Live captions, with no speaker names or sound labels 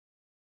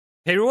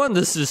Hey everyone,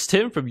 this is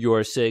Tim from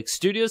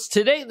YourSixStudios.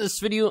 Today in this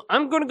video,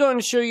 I'm going to go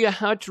and show you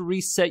how to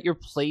reset your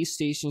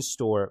PlayStation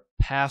Store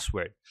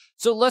password.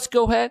 So let's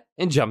go ahead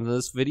and jump into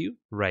this video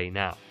right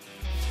now.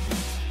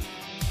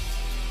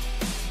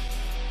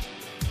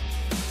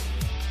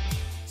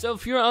 So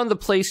if you're on the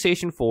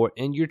PlayStation 4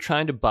 and you're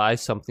trying to buy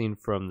something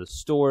from the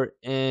store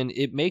and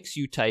it makes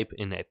you type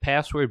in a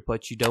password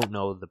but you don't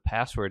know the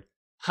password,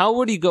 how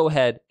would you go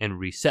ahead and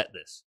reset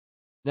this?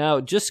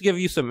 Now, just to give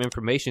you some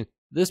information,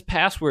 this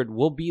password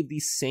will be the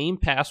same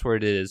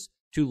password it is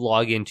to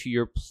log into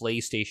your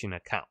PlayStation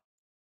account.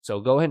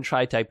 So go ahead and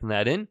try typing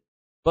that in.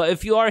 But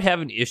if you are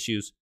having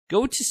issues,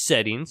 go to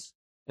Settings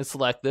and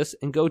select this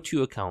and go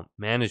to Account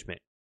Management.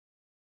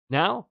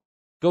 Now,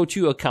 go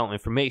to Account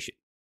Information.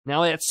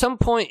 Now, at some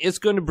point, it's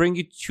going to bring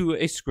you to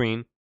a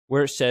screen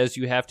where it says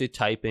you have to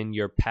type in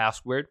your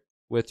password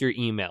with your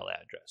email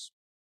address.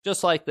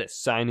 Just like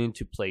this, sign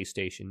into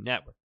PlayStation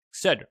Network,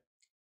 etc.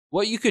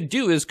 What you could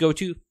do is go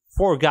to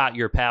Forgot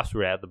Your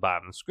Password at the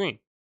bottom of the screen.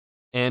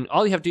 And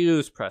all you have to do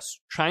is press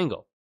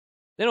triangle.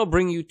 Then it'll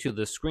bring you to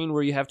the screen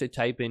where you have to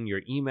type in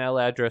your email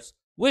address,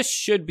 which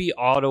should be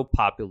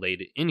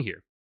auto-populated in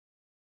here.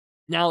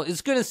 Now,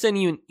 it's going to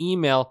send you an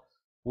email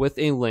with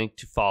a link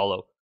to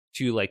follow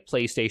to like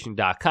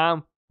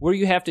PlayStation.com, where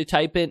you have to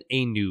type in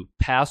a new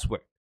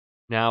password.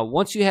 Now,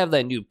 once you have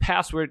that new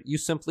password, you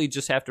simply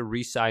just have to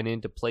re-sign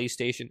into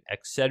PlayStation,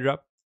 etc.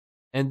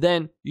 And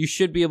then you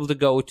should be able to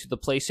go to the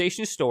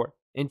PlayStation Store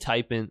and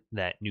type in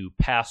that new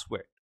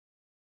password.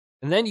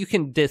 And then you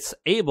can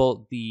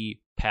disable the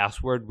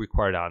password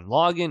required on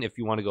login if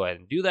you want to go ahead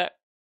and do that.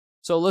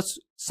 So let's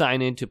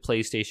sign into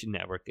PlayStation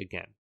Network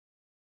again.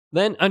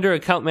 Then under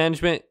Account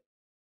Management,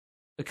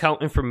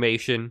 Account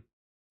Information,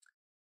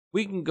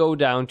 we can go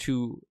down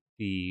to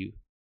the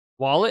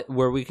wallet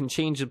where we can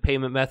change the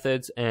payment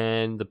methods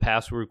and the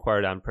password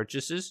required on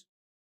purchases.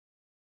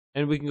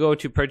 And we can go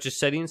to Purchase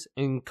Settings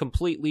and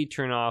completely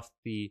turn off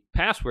the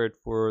password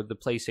for the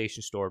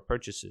PlayStation Store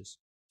purchases.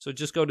 So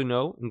just go to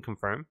No and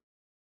confirm.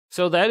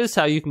 So that is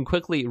how you can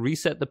quickly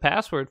reset the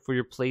password for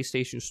your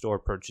PlayStation Store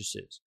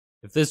purchases.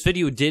 If this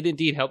video did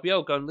indeed help you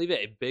out, go and leave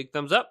it a big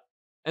thumbs up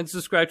and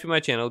subscribe to my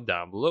channel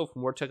down below for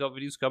more tech out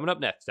videos coming up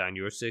next on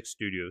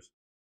YourSixStudios.